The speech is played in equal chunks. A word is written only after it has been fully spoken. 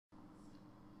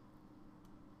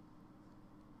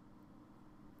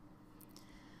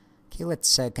Okay,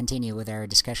 let's continue with our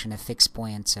discussion of fixed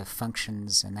points of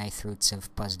functions and ith roots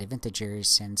of positive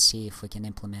integers and see if we can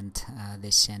implement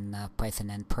this in Python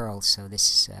and Perl. So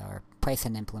this is our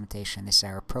Python implementation, this is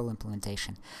our Perl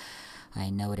implementation. I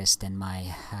noticed in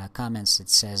my comments it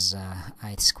says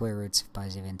ith square roots of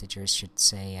positive integers, should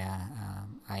say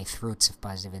ith roots of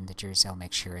positive integers. I'll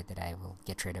make sure that I will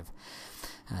get rid of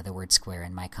the word square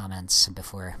in my comments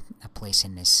before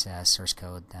placing this source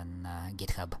code on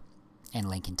GitHub and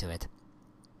linking to it.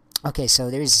 Okay, so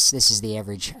this is the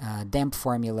average demp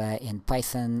formula in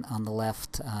Python on the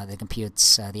left that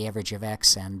computes the average of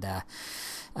x and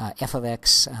f of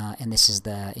x, and this is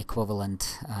the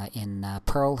equivalent in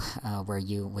Perl, where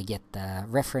we get the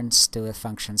reference to a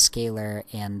function scalar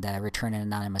and return an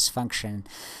anonymous function,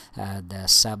 the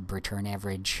sub return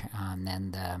average,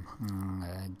 and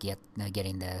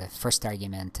getting the first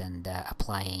argument and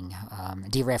applying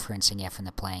dereferencing f and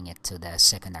applying it to the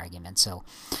second argument. So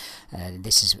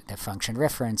this is the function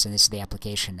reference, and this is the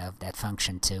application of that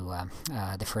function to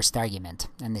the first argument,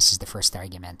 and this is the first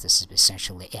argument. This is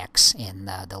essentially x in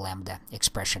the lambda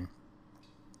expression.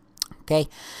 Okay,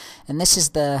 and this is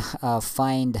the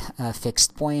find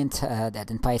fixed point that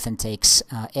in Python takes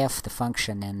f, the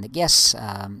function, and the guess,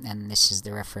 and this is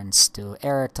the reference to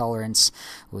error tolerance,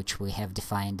 which we have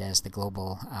defined as the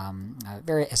global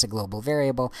as a global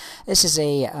variable. This is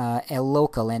a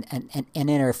local and an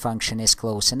inner function is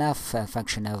close enough, a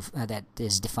function of that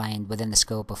is defined within the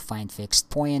scope of find fixed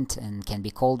point and can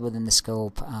be called within the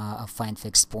scope of find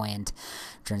fixed point.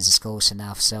 Turns is close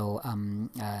enough, so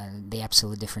the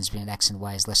absolute difference between x and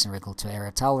y is less than or equal to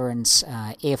error tolerance.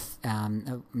 If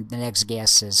the next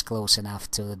guess is close enough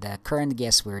to the current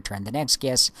guess, we return the next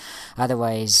guess.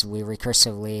 Otherwise, we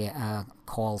recursively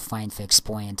call find fixed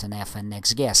point on f and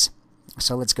next guess.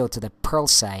 So let's go to the Perl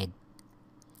side.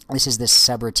 This is the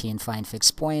subroutine find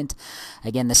fixed point.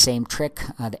 Again, the same trick.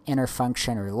 The inner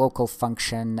function or local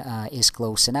function is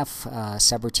close enough.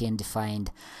 Subroutine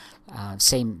defined.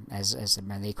 Same as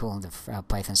the equivalent of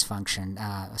Python's function.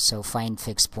 So find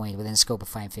fixed point within the scope of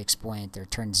find fixed point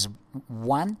returns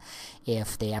 1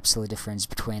 if the absolute difference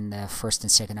between the first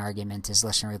and second argument is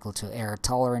less than or equal to error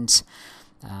tolerance.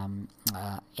 The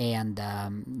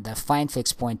find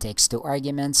fixed point takes 2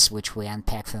 arguments, which we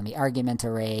unpack from the argument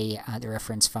array, the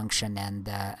reference function, and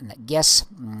the guess.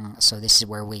 So this is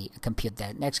where we compute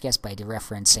that next guess by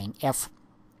dereferencing f.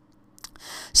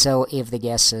 So if the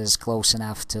guess is close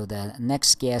enough to the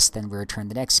next guess, then we return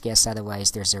the next guess.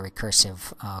 Otherwise, there's a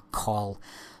recursive call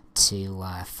to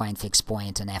find fixed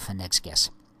point on f and next guess.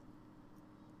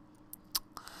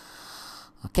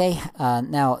 Okay,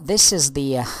 now this is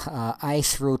the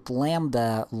ith root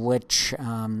lambda, which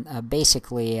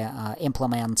basically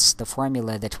implements the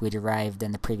formula that we derived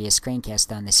in the previous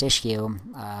screencast on this issue.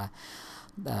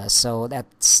 So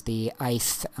that's the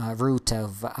ith root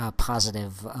of a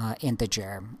positive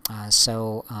integer.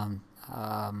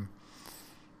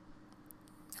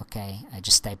 Okay, I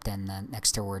just typed in an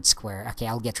extra word square. Okay,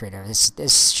 I'll get rid of this.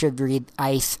 This should read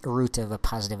ith root of a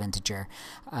positive integer.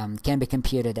 Can be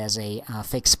computed as a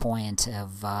fixed point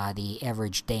of the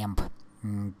average damp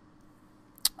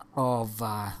of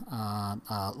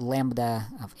lambda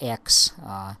of x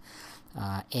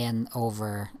n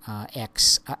over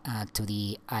x to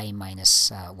the I minus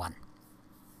 1.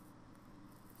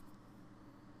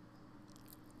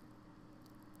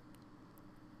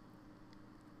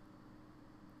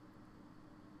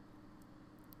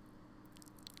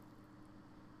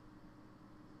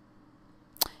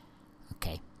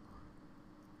 Okay.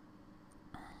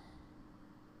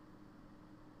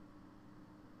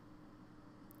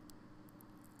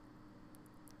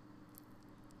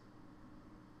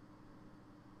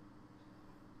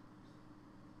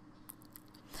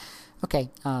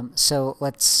 Okay, so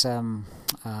let's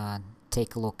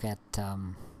take a look at,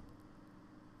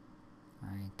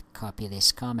 copy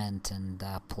this comment and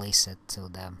place it to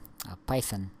the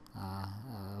Python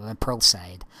Perl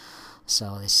side.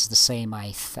 So this is the same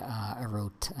ith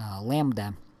root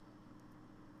lambda,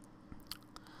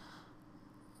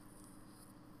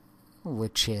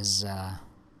 which is, alright,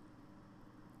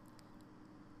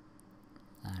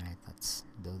 let's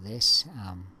do this.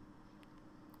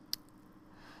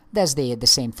 Does the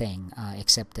same thing,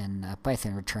 except in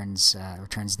Python returns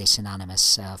this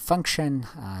anonymous function,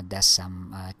 does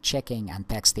some checking,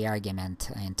 unpacks the argument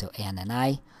into n and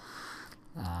I.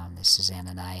 This is n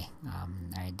and I.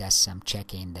 It does some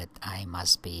checking that I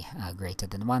must be greater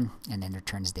than 1, and then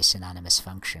returns this anonymous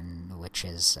function, which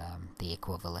is the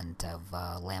equivalent of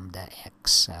lambda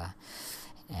x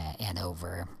n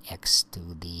over x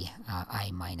to the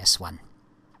I minus 1.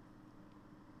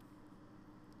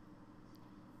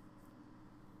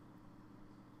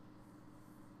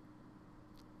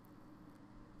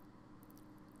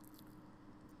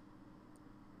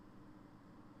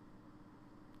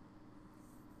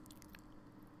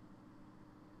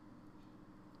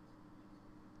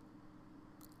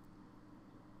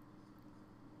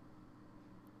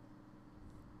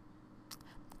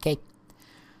 Okay.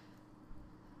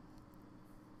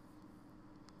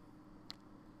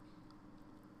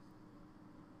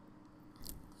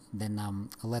 Then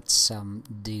let's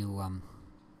do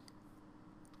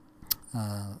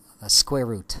the square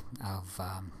root of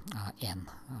n.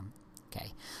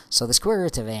 Okay, so the square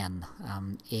root of n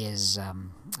is a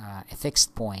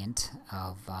fixed point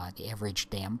of the average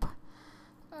damp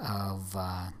of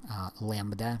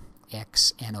lambda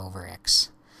x n over x,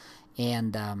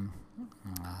 and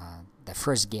the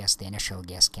first guess, the initial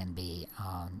guess, can be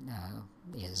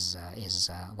is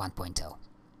 1.0.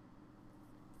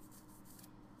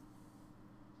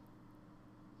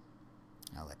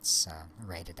 Now let's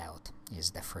write it out.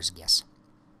 Is the first guess.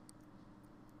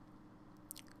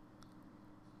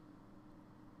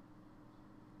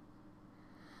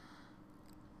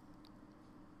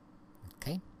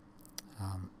 Okay.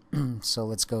 So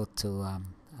let's go to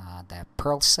the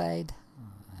Perl side,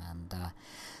 and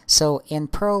so in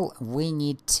Perl we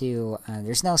need to.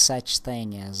 There's no such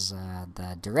thing as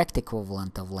the direct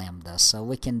equivalent of lambda, so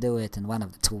we can do it in one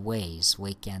of the two ways.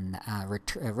 We can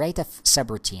write a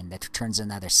subroutine that returns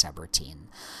another subroutine,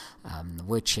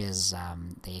 which is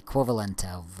the equivalent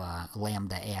of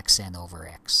lambda x n over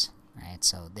x. Right.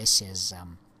 So this is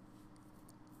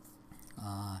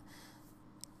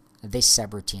this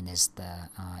subroutine is the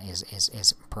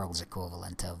is Perl's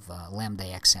equivalent of lambda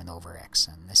x n over x,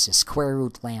 and this is square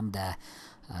root lambda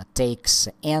takes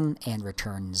n and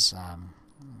returns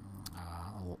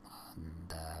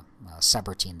the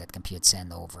subroutine that computes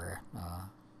n over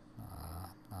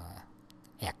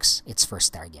x, its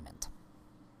first argument.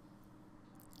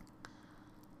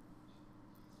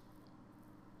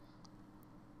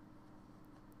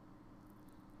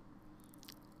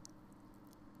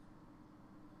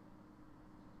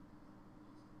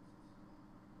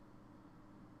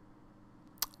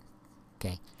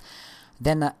 Okay.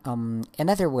 Then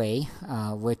another way,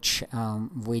 which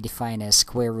we define as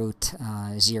square root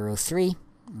 0.3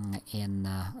 in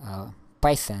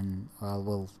Python,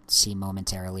 we'll see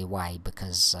momentarily why,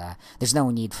 because there's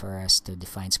no need for us to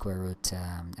define square root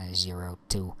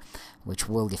 0.2, which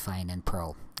we'll define in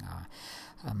Perl.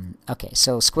 Okay,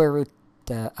 so square root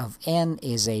of n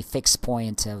is a fixed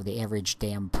point of the average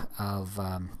damp of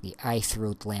the ith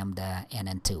root lambda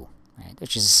nn2. Right,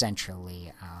 which is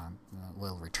essentially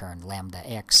will return lambda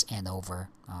x n over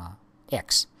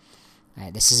x.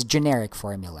 Right, this is a generic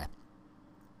formula.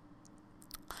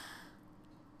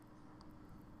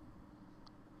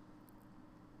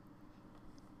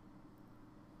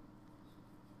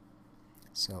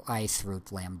 So ith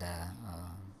root lambda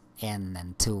n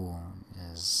and 2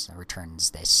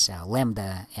 returns this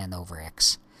lambda n over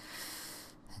x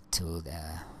to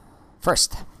the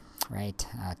first, right?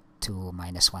 2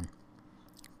 minus 1.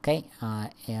 Okay,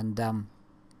 and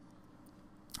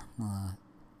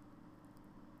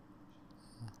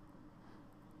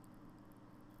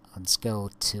let's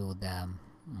go to the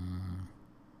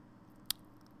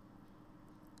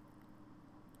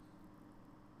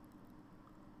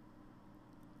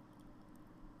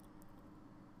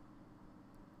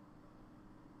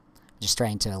just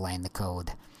trying to align the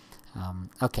code.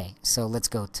 Okay, so let's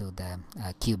go to the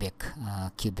cubic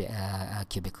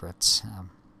roots.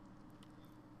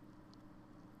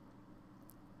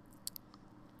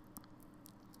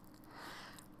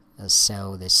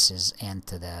 So this is n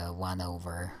to the 1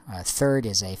 over third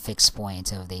is a fixed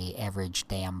point of the average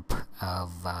damp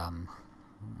of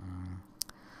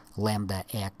lambda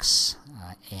x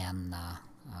n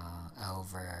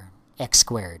over x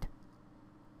squared.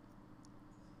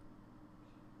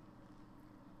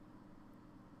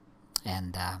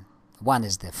 And 1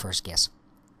 is the first guess.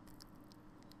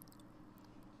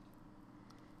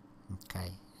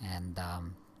 Okay, and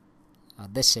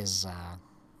this is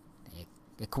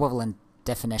the equivalent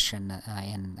definition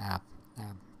in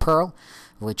Perl,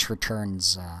 which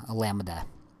returns a lambda.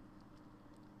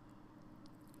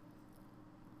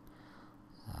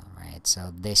 Alright,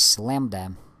 so this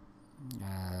lambda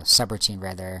subroutine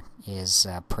rather is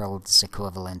Perl's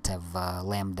equivalent of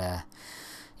lambda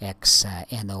x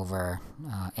n over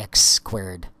x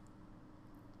squared.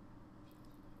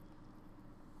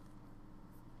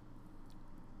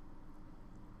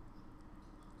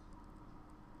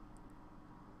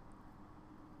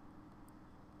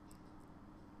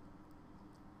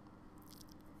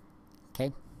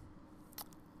 Okay.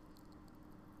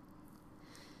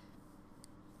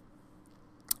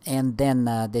 And then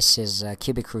this is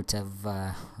cubic root of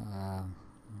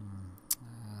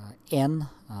n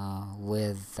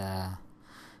with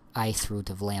ith root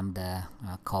of lambda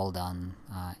called on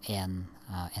n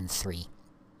and 3.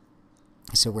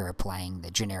 So we're applying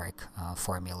the generic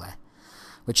formula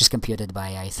which is computed by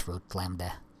ith root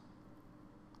lambda.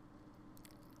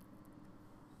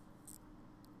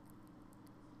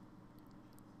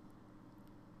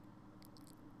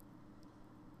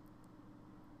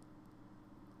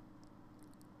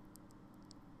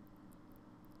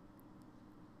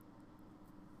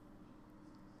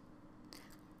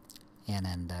 And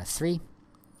then 3,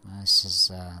 this is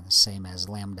the same as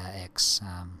lambda x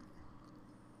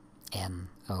n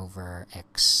over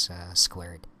x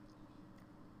squared.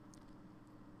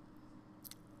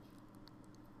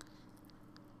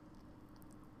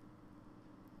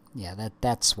 Yeah,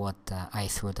 that's what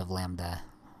ith root of lambda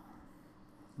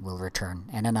will return,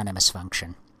 an anonymous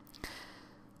function.